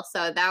 as well.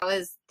 So that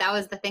was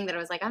the thing that I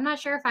was like, I'm not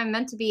sure if I'm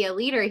meant to be a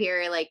leader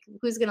here. Like,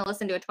 who's going to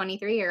listen to a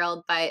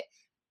 23-year-old? But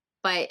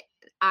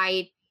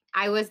I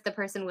was the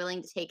person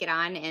willing to take it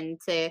on and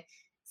to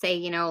say,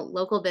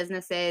 local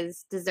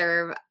businesses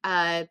deserve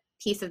a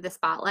piece of the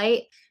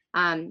spotlight.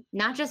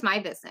 Not just my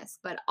business,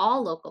 but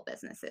all local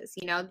businesses.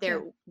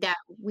 That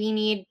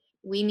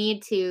we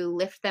need to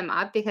lift them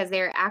up, because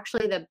they're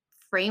actually the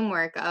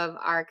framework of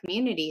our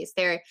communities.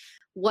 They're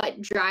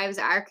what drives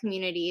our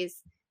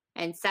communities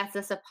and sets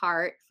us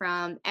apart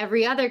from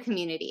every other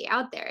community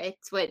out there.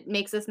 It's what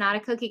makes us not a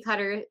cookie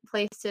cutter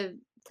place to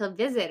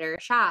visit or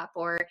shop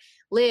or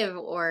live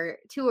or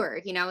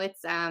tour.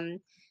 It's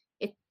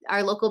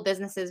our local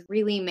businesses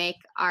really make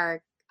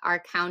our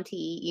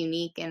county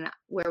unique and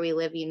where we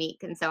live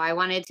unique. And so I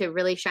wanted to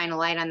really shine a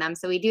light on them.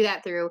 So we do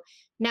that through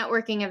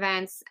networking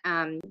events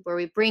where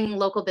we bring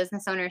local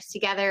business owners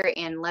together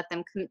and let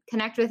them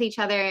connect with each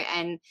other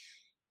and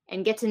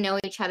get to know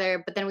each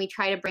other. But then we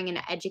try to bring an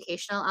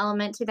educational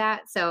element to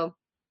that. So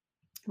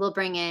we'll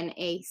bring in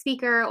a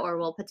speaker, or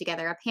we'll put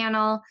together a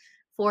panel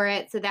for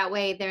it. So that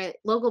way the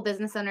local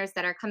business owners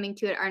that are coming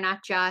to it are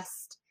not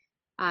just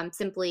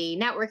simply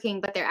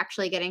networking, but they're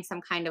actually getting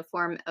some kind of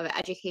form of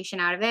education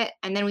out of it.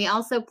 And then we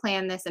also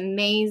plan this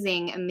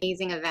amazing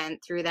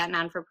event through that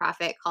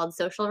non-for-profit called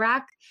Social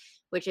Rock,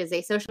 which is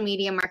a social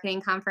media marketing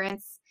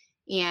conference.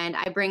 And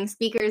I bring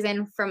speakers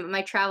in from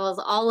my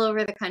travels all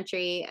over the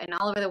country and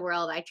all over the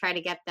world. I try to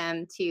get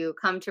them to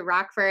come to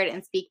Rockford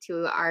and speak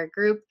to our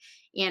group.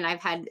 And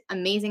I've had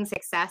amazing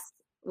success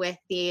with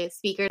the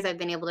speakers I've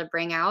been able to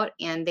bring out,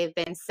 and they've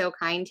been so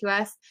kind to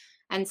us.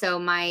 And so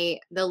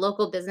the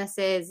local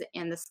businesses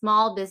and the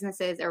small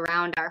businesses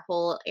around our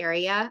whole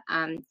area,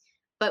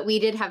 but we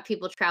did have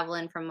people travel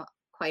in from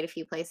quite a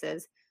few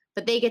places,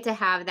 but they get to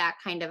have that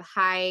kind of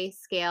high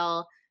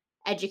scale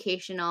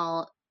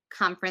educational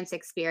conference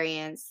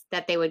experience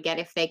that they would get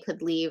if they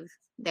could leave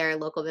their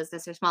local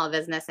business or small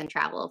business and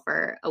travel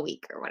for a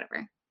week or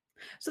whatever.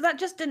 So that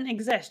just didn't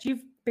exist.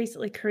 You've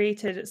basically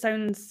created, it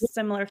sounds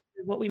similar to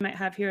what we might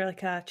have here,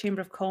 like a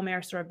chamber of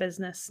commerce or a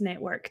business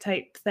network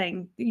type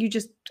thing. You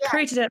just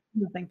created it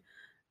from nothing.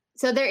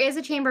 So there is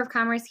a chamber of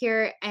commerce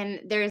here, and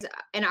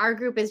our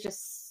group is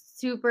just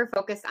super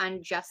focused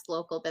on just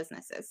local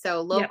businesses. So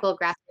local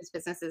grassroots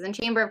businesses, and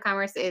chamber of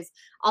commerce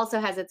also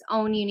has its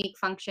own unique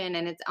function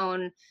and its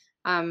own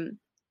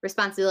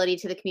responsibility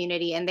to the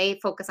community, and they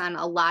focus on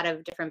a lot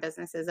of different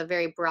businesses, a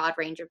very broad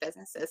range of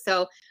businesses.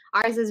 So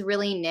ours is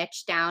really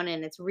niche down,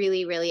 and it's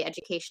really, really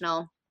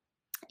educational.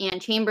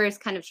 And chambers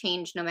kind of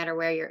change no matter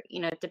where you're,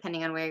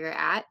 depending on where you're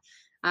at.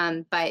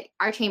 But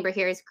our chamber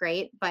here is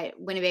great. But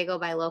Winnebago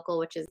by Local,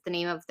 which is the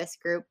name of this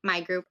group,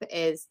 my group,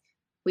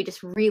 we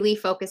just really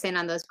focus in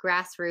on those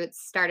grassroots,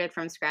 started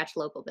from scratch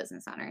local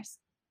business owners.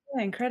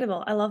 Yeah,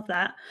 incredible. I love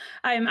that.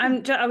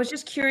 I was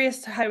just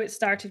curious how it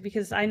started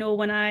because I know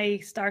when I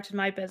started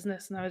my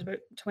business and I was about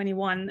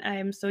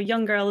 21, so a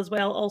young girl as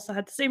well, also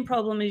had the same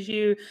problem as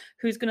you.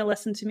 Who's going to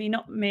listen to me?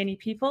 Not many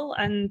people,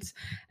 and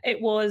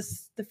it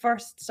was the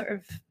first sort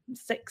of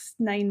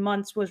 6-9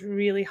 months was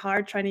really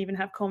hard trying to even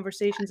have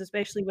conversations,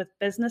 especially with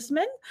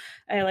businessmen,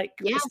 like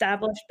Yeah.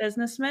 established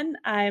businessmen.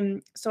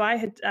 So I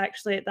had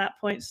actually at that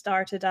point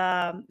started.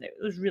 It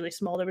was really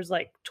small. There was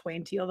like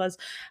 20 of us.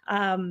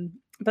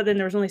 But then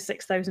there was only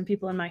 6,000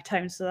 people in my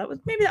town, so that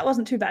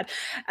wasn't too bad.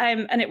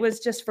 And it was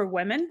just for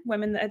women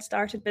that had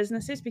started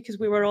businesses because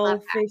we were all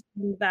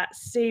facing that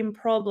same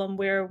problem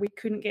where we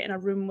couldn't get in a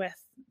room with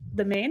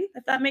the men,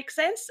 if that makes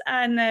sense.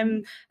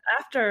 And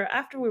after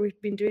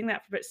we've been doing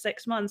that for about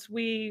 6 months,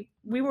 we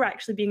were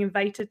actually being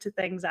invited to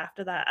things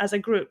after that as a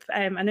group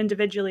and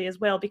individually as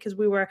well, because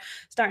we were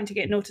starting to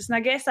get noticed. And I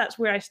guess that's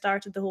where I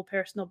started the whole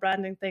personal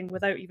branding thing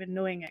without even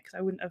knowing it,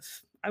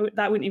 because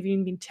that wouldn't have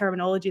even been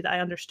terminology that I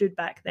understood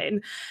back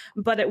then.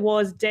 But it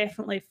was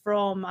definitely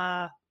from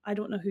I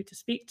don't know who to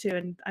speak to,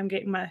 and I'm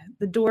getting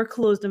the door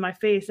closed in my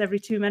face every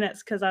 2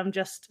 minutes because I'm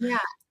just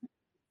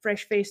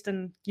fresh-faced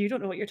and you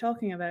don't know what you're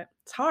talking about.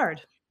 It's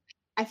hard.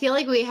 I feel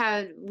like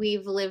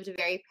we've lived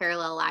very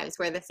parallel lives.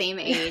 We're the same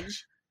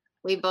age.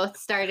 We both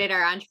started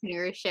our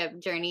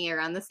entrepreneurship journey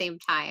around the same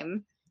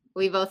time.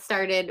 We both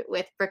started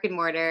with brick and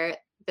mortar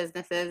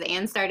businesses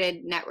and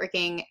started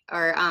networking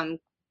or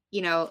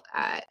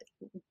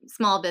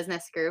small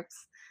business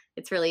groups.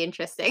 It's really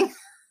interesting.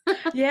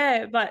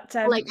 Yeah, but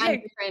on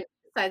different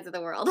sides of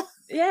the world.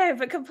 Yeah,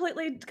 but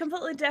completely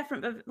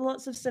different, but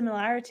lots of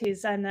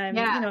similarities. And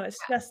it's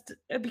just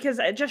because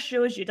it just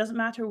shows you, it doesn't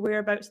matter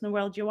whereabouts in the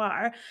world you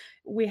are,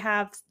 we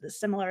have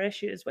similar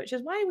issues, which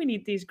is why we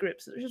need these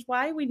groups, which is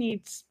why we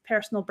need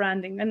personal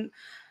branding. And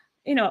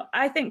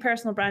I think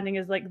personal branding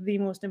is like the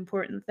most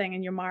important thing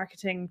in your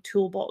marketing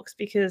toolbox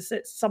because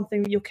it's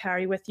something that you'll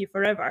carry with you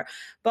forever.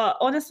 But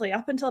honestly,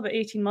 up until about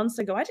 18 months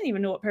ago, I didn't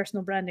even know what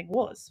personal branding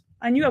was.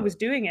 I knew I was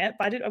doing it,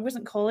 but I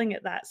wasn't calling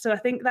it that. So I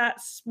think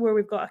that's where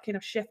we've got a kind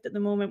of shift at the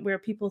moment where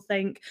people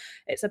think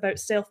it's about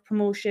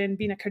self-promotion,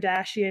 being a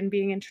Kardashian,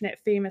 being internet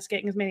famous,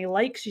 getting as many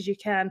likes as you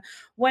can,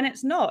 when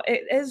it's not.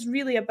 It is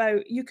really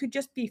about, you could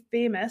just be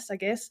famous, I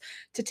guess,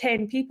 to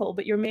 10 people,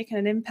 but you're making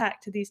an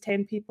impact to these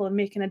 10 people and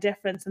making a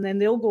difference, and then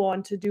they'll go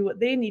on to do what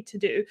they need to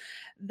do.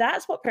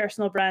 That's what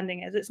personal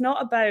branding is. It's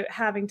not about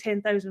having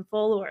 10,000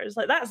 followers.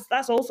 Like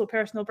that's also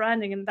personal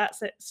branding, and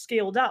that's it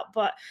scaled up.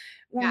 But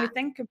when we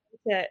think about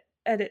it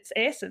at its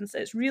essence,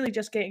 it's really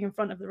just getting in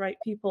front of the right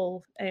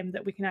people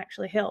that we can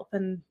actually help.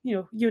 And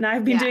you and I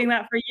have been doing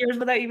that for years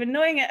without even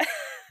knowing it.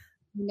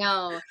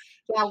 No.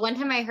 Yeah. One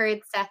time I heard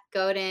Seth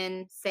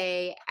Godin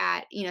say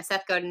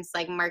Seth Godin's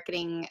like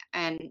marketing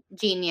and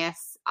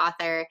genius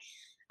author,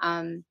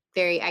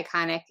 very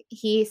iconic.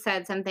 He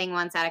said something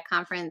once at a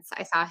conference.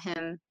 I saw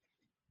him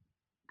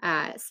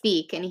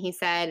speak, and he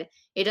said,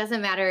 it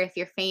doesn't matter if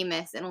you're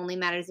famous. It only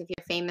matters if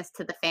you're famous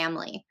to the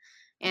family.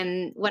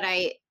 And what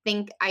I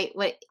think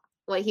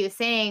what he was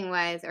saying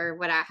was, or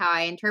how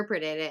I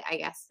interpreted it, I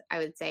guess I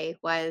would say,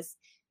 was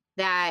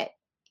that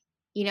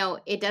you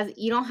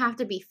don't have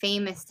to be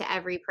famous to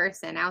every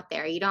person out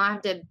there. You don't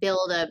have to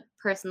build a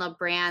personal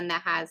brand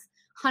that has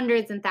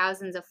hundreds and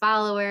thousands of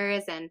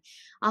followers and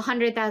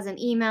 100,000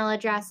 email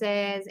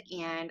addresses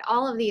and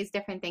all of these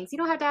different things. You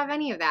don't have to have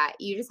any of that.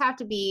 You just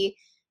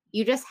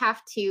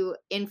have to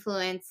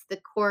influence the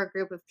core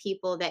group of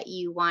people that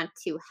you want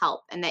to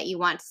help and that you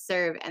want to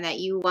serve and that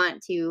you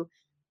want to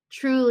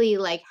truly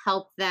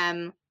help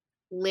them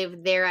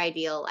live their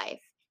ideal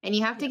life. And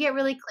you have to get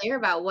really clear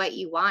about what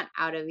you want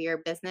out of your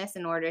business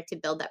in order to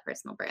build that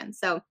personal brand.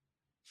 So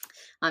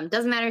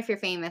doesn't matter if you're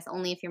famous,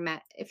 only if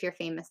you're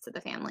famous to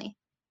the family.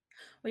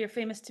 Well, you're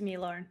famous to me,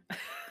 Lauren.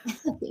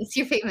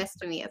 You're famous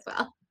to me as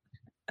well.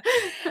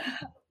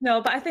 No,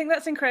 but I think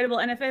that's incredible.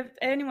 And if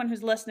anyone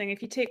who's listening,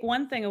 if you take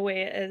one thing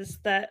away, it is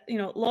that,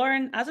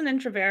 Lauren, as an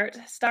introvert,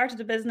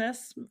 started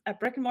a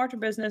brick and mortar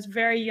business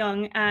very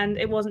young. And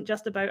it wasn't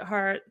just about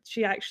her.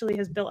 She actually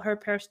has built her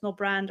personal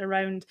brand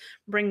around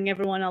bringing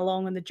everyone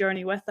along on the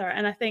journey with her.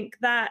 And I think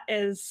that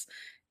is,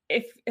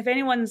 if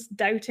anyone's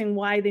doubting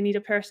why they need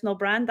a personal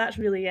brand, that's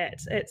really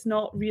it. It's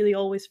not really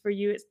always for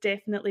you. It's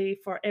definitely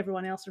for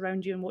everyone else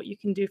around you and what you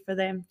can do for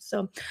them.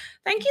 So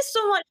thank you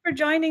so much for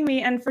joining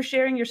me and for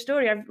sharing your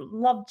story. I've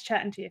loved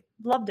chatting to you.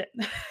 Loved it.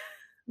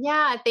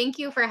 Yeah, thank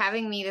you for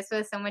having me. This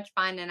was so much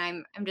fun, and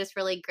I'm just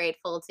really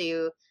grateful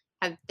to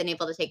have been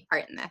able to take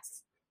part in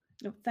this.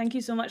 Thank you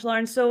so much,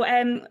 Lauren. So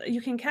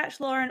you can catch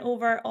Lauren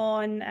over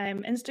on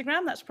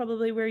Instagram. That's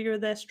probably where you're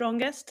the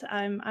strongest.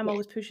 I'm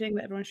always pushing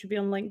that everyone should be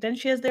on LinkedIn.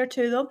 She is there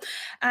too, though.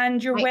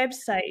 And your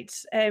website,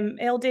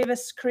 L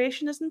Davis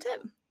Creation, isn't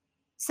it?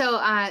 So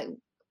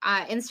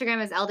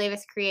Instagram is L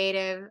Davis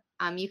Creative.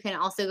 You can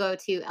also go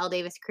to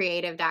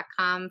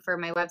ldaviscreative.com for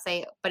my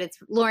website, but it's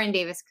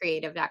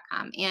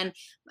laurendaviscreative.com. And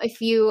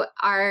if you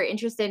are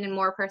interested in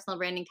more personal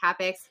branding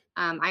topics,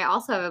 I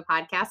also have a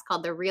podcast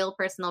called the Real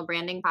Personal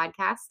Branding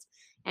Podcast.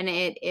 and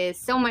it is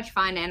so much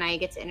fun, and I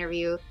get to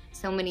interview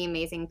so many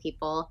amazing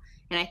people.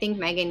 And I think,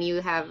 Megan,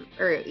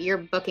 you're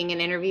booking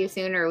an interview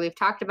soon, or we've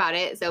talked about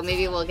it, so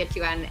maybe we'll get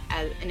you on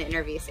an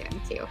interview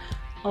soon too.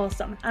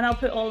 Awesome. And I'll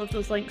put all of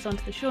those links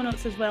onto the show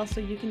notes as well,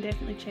 so you can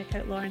definitely check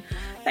out Lauren.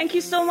 Thank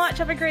you so much.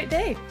 Have a great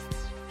day.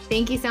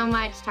 Thank you so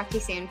much. Talk to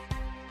you soon.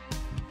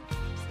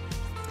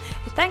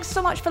 Thanks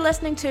so much for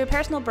listening to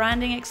Personal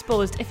Branding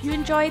Exposed. If you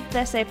enjoyed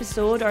this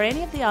episode or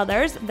any of the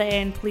others,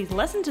 then please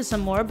listen to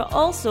some more, but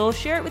also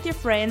share it with your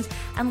friends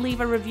and leave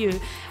a review.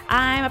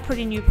 I'm a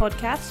pretty new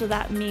podcast, so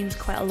that means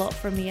quite a lot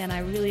for me, and I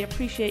really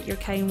appreciate your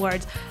kind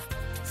words.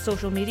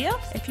 Social media,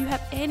 if you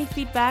have any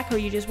feedback or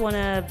you just want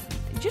to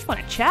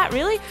chat,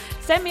 really,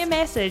 send me a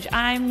message.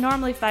 I'm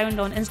normally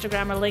found on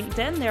Instagram or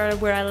LinkedIn. They're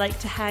where I like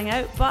to hang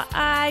out, but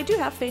I do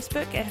have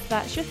Facebook if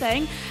that's your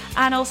thing,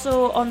 and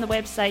also on the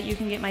website you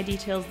can get my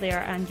details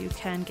there and you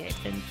can get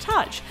in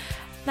touch.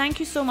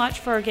 Thank you so much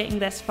for getting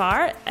this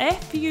far.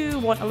 If you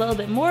want a little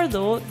bit more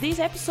though, these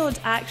episodes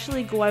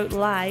actually go out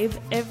live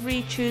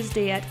every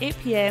Tuesday at 8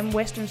 p.m.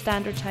 Western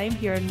Standard Time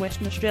here in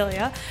Western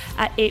Australia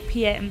at 8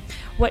 p.m,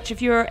 which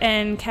if you're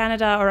in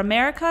Canada or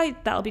America,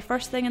 that'll be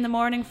first thing in the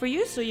morning for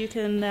you, so you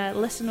can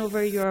listen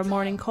over your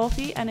morning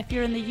coffee, and if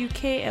you're in the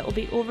UK, it'll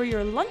be over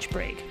your lunch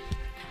break.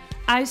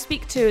 I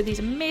speak to these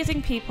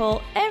amazing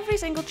people every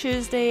single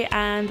Tuesday,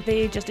 and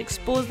they just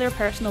expose their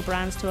personal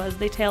brands to us.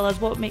 They tell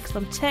us what makes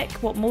them tick,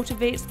 what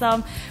motivates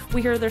them.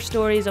 We hear their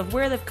stories of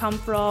where they've come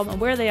from and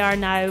where they are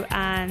now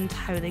and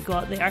how they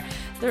got there.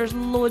 There's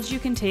loads you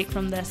can take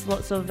from this,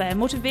 lots of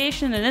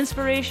motivation and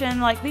inspiration.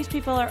 Like, these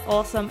people are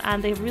awesome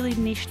and they've really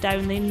niched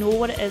down. They know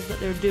what it is that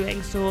they're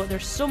doing, so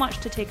there's so much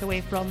to take away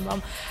from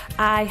them.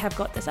 I have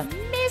got this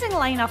amazing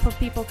lineup of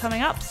people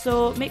coming up,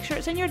 so make sure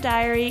it's in your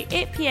diary,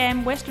 8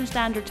 p.m. Western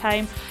Standard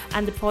Time,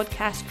 and the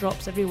podcast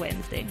drops every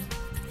Wednesday.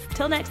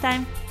 Till next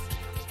time.